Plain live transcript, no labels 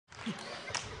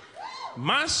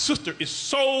My sister is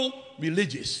so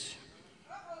religious.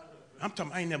 I'm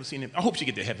talking, I ain't never seen him. I hope she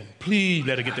get to heaven. Please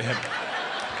let her get to heaven.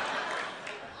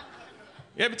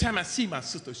 Every time I see my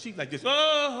sister, she's like this.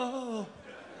 Oh,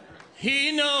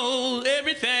 he knows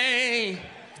everything.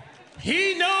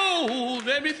 He knows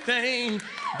everything.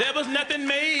 There was nothing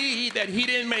made that he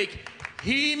didn't make.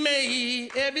 He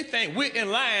made everything. We're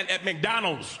in line at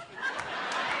McDonald's.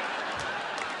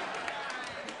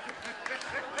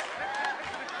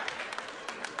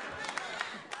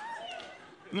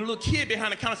 And the little kid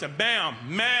behind the counter said,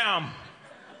 ma'am,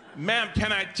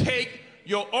 can I take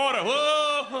your order?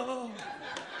 Oh,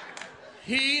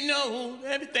 he knows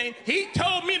everything. He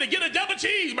told me to get a double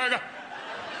cheeseburger.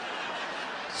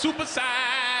 Super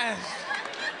size.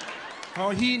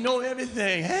 Oh, he know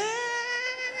everything. Hey.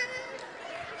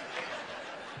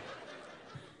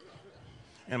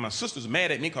 And my sister's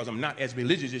mad at me because I'm not as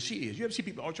religious as she is. You ever see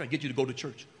people always trying to get you to go to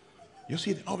church? You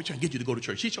see, they're always trying to get you to go to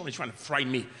church. She's always trying to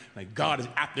frighten me. Like God is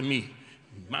after me.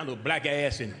 My little black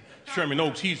ass in Sherman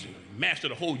Oaks, he's master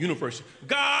of the whole universe.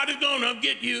 God is gonna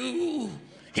get you.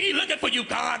 He looking for you.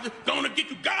 God is gonna get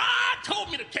you. God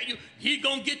told me to tell you, he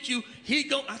gonna get you.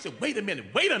 I said, wait a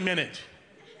minute.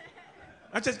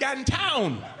 I just got in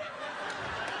town.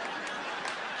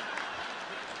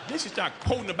 Then she started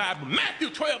quoting the Bible. Matthew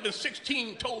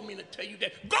 12:16 told me to tell you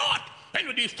that God and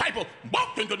the disciples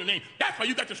walked into the name. That's why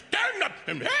you got to stand up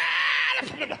and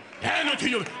handle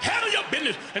your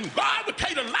business. And God will tell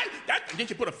you the light. And then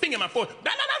she put a finger in my forehead.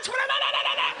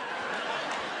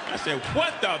 I said,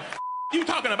 what the you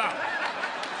talking about?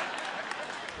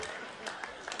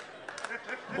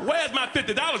 Where's my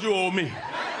 $50 you owe me?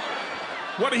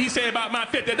 What did he say about my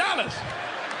 $50?